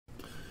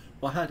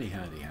Well, howdy,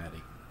 howdy,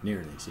 howdy.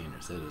 Nearly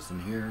Senior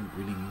Citizen here.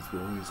 Greetings,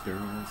 boys,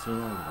 girls,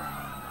 and all of our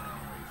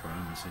non-binary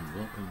friends, and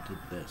welcome to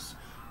this,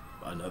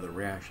 another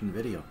reaction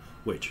video,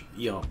 which,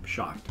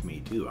 shocked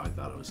me too. I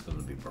thought I was going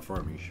to be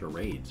performing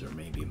charades or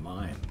maybe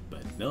mime,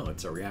 but no,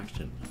 it's a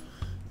reaction.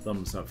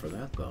 Thumbs up for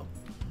that, though.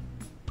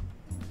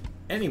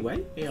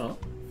 Anyway,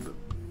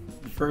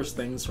 first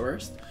things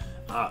first.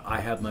 I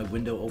have my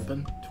window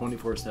open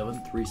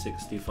 24/7,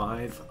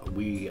 365.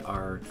 We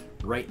are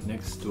right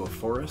next to a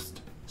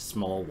forest.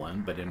 Small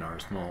one, but in our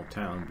small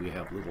town we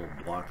have little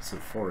blocks of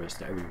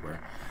forest everywhere.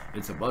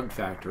 It's a bug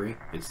factory.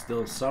 It's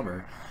still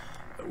summer.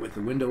 With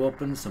the window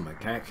open so my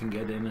cat can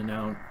get in and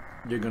out,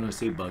 you're gonna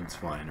see bugs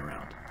flying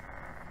around.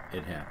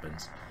 It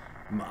happens.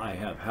 I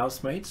have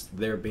housemates.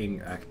 They're being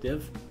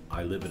active.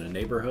 I live in a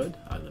neighborhood.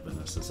 I live in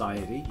a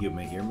society. You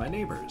may hear my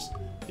neighbors.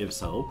 If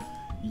so,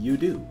 you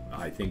do.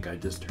 I think I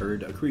just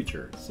heard a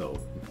creature, so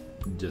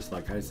just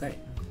like I say,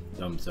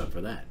 thumbs up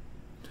for that.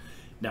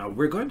 Now,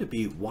 we're going to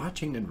be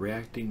watching and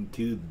reacting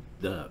to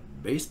the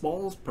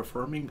Baseballs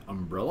performing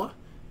Umbrella.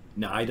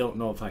 Now, I don't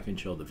know if I can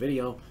show the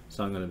video,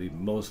 so I'm going to be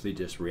mostly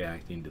just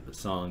reacting to the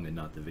song and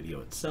not the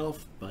video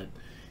itself, but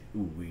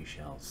we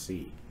shall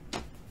see.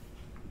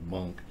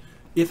 Bonk.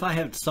 If I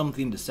have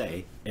something to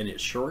say, and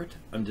it's short,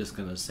 I'm just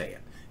going to say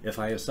it. If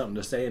I have something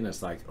to say and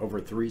it's like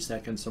over 3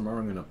 seconds or more,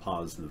 I'm going to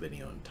pause the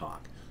video and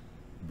talk.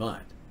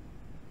 But,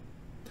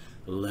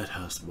 let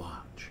us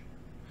watch.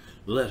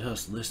 Let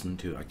us listen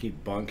to, I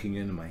keep bonking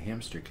into my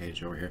hamster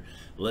cage over here.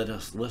 Let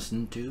us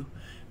listen to,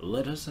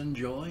 let us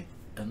enjoy,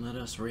 and let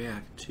us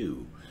react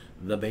to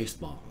the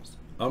Baseballs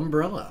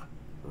Umbrella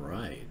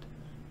right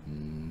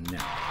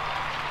now.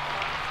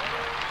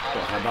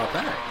 Well, how about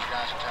that?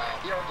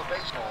 Here are the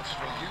Baseballs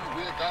for you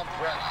with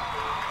Umbrella.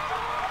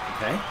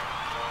 Okay.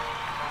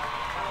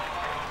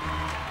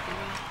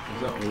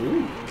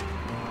 Ooh.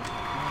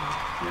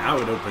 Now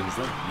it opens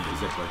up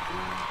musically.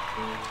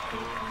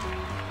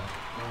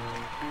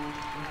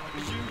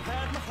 You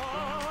had my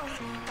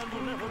heart, and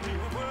we'll never be a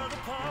world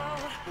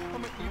apart.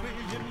 I'm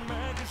in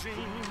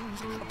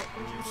magazines,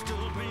 but you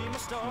still be my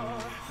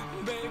star,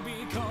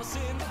 baby. 'Cause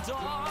in the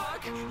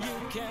dark,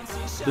 you can't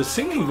see. The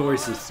singing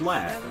voice is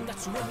flat.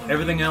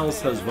 Everything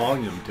else has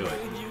volume to it.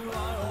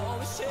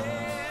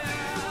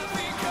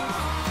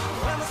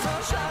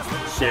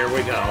 There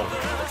we go.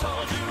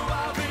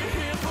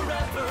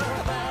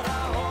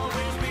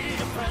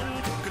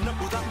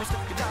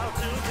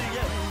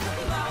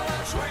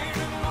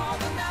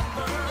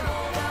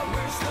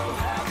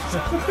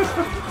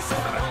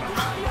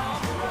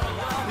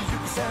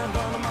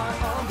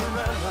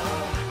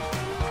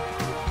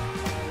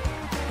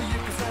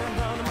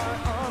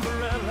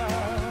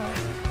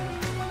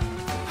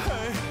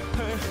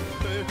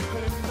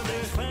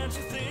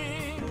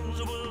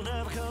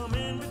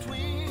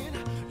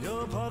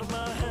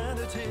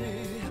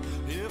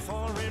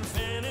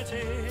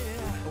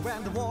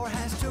 When the war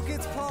has took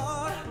its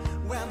part,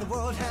 when the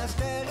world has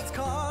dealt its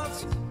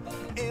cards,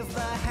 if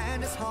the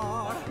hand is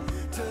hard,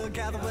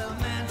 together we'll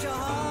mend your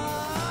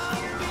heart.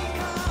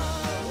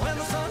 When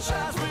the sun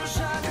shines, we'll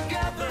shine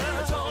together.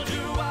 I told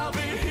you I'll be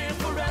here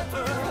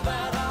forever,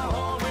 that I'll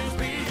always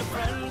be your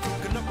friend.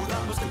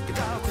 Stick it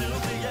out till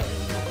the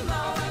end.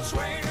 Now that's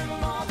raining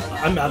more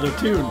than I'm out of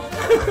tune.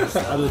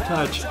 Out of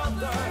touch.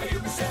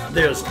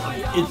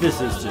 This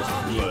is just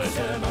good.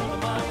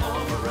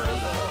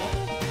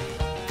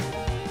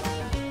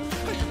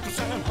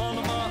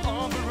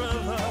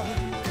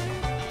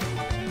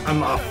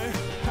 I'm off.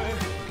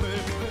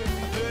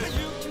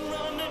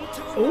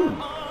 Oh.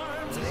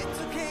 it's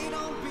okay,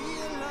 don't be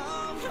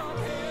alarmed.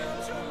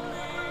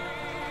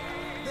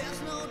 There's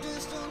no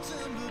distance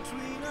in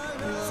between our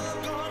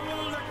love.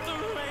 Let the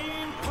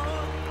rain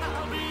pour.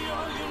 I'll be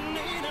all you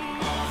need and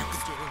more.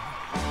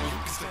 You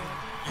can stay.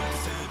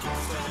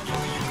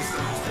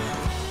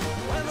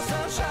 When the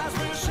sun shines,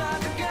 we'll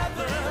shine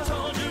together. I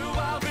told you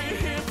I'll be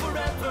here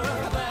forever,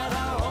 that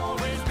I'll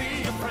always be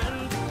your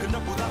friend.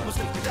 We'll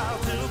stick it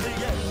out till the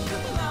end.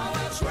 Now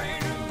it's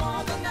raining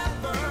more than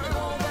ever.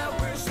 Know that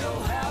we still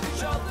have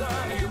each other.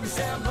 You can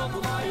stand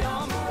under my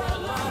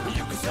umbrella.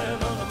 You can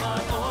stand under my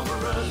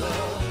umbrella.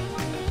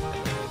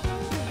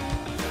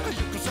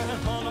 You can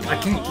stand under my I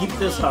can't keep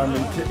this arm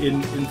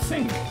in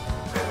sync.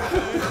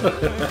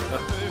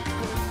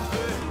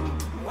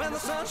 When the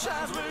sun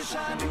shines, we'll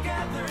shine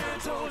together.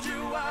 Told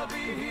you I'll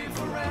be here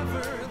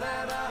forever,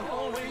 that I'll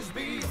always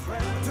be your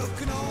friend.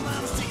 Took an old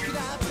man, stick it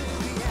out till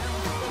the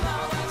end.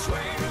 Now it's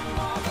raining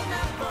more than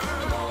ever.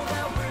 Know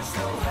that we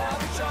still have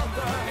each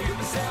other. You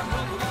can stand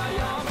under my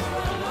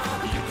umbrella.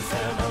 You can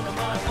stand under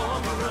my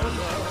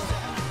umbrella.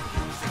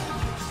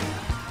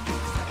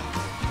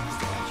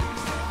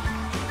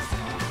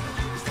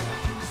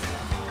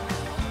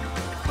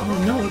 Oh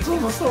no, it's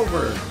almost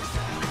over.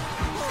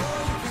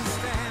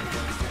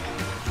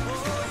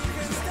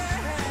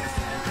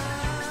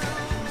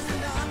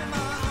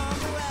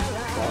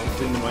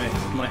 Falls into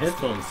my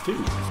headphones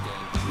too.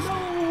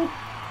 No.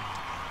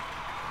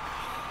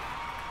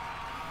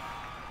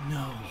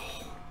 No.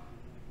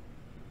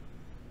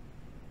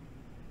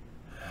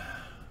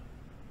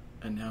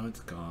 And now now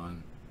it's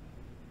gone.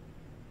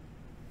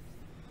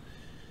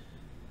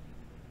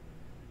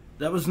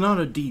 That was not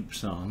a deep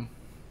song.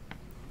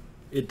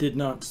 It did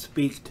not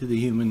speak to the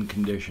human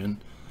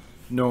condition,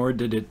 nor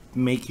did it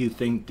make you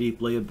think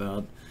deeply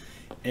about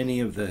any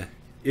of the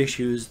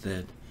issues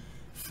that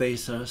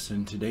face us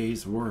in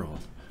today's world.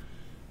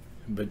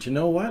 But you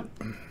know what?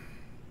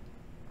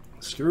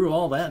 Screw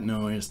all that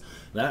noise.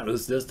 That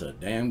was just a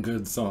damn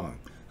good song.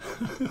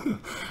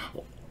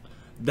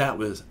 That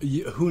was,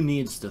 who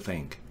needs to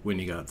think when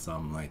you got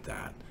something like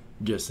that?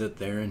 Just sit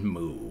there and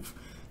move.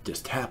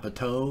 Just tap a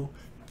toe,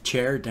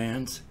 chair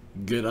dance,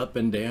 get up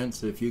and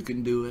dance if you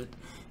can do it.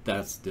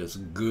 That's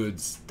just good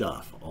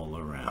stuff all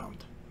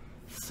around.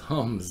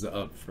 Thumbs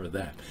up for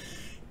that.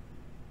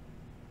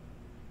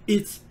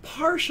 It's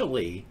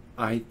partially,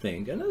 I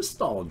think, a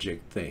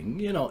nostalgic thing,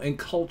 you know, and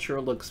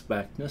culture looks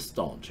back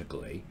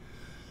nostalgically.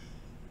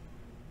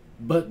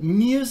 But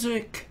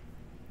music,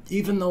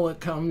 even though it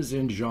comes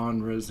in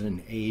genres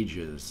and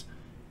ages,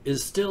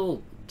 is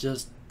still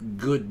just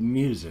good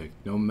music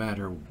no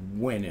matter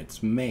when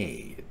it's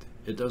made.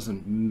 It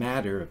doesn't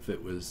matter if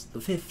it was the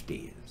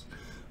 50s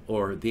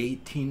or the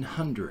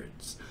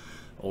 1800s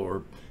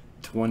or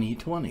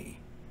 2020.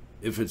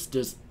 If it's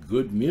just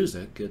good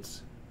music,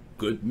 it's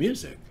good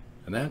music.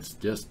 And that's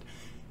just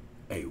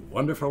a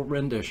wonderful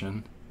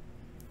rendition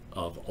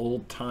of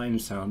old-time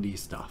soundy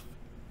stuff.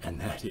 And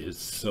that is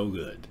so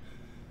good.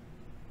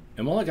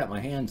 And while I got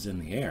my hands in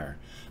the air,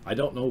 I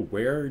don't know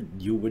where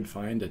you would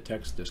find a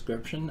text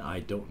description.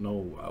 I don't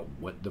know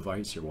what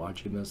device you're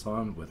watching this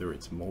on, whether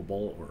it's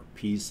mobile or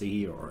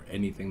PC or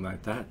anything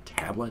like that,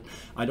 tablet.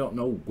 I don't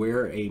know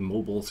where a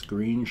mobile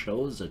screen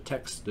shows a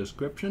text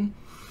description.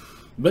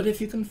 But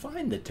if you can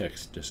find the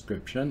text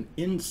description,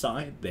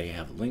 inside they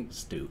have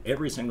links to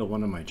every single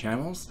one of my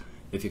channels.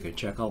 If you could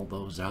check all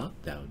those out,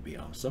 that would be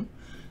awesome.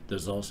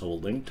 There's also a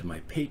link to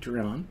my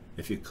Patreon.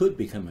 If you could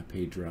become a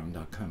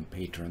patreon.com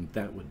patron,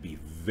 that would be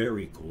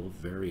very cool,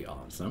 very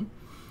awesome.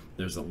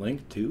 There's a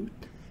link to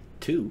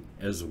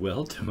as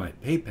well to my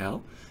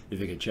PayPal, if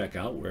you could check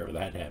out wherever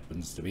that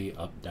happens to be,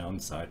 up, down,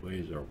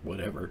 sideways, or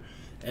whatever.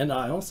 And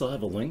I also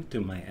have a link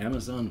to my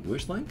Amazon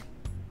wish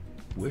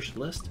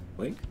list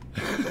link.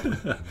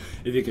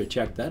 If you could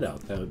check that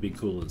out, that would be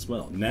cool as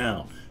well.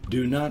 Now,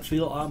 do not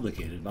feel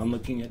obligated on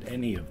looking at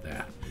any of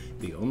that.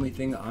 The only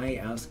thing I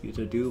ask you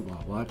to do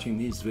while watching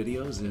these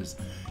videos is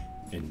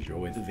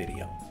enjoy the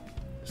video.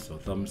 So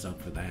thumbs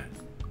up for that.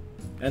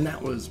 And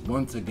that was,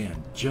 once again,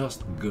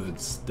 just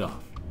good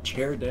stuff.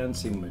 Chair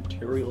dancing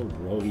material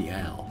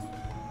royale.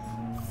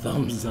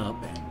 Thumbs up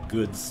and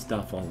good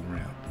stuff all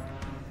around.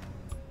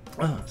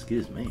 Oh,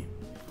 excuse me.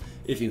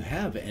 If you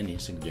have any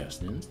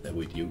suggestions that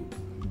you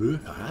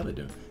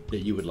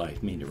would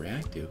like me to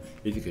react to,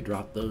 if you could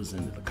drop those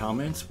into the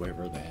comments,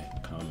 wherever the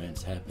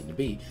comments happen to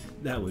be,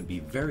 that would be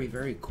very,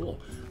 very cool.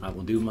 I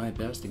will do my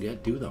best to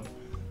get to them.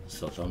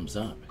 So thumbs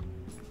up.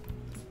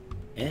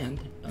 And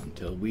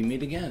until we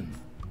meet again,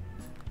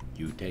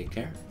 you take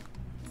care.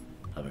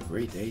 Have a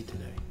great day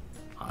today.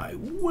 I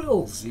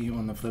will see you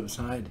on the flip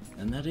side,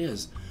 and that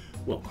is,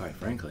 well, quite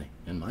frankly,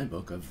 in my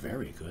book, a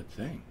very good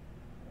thing.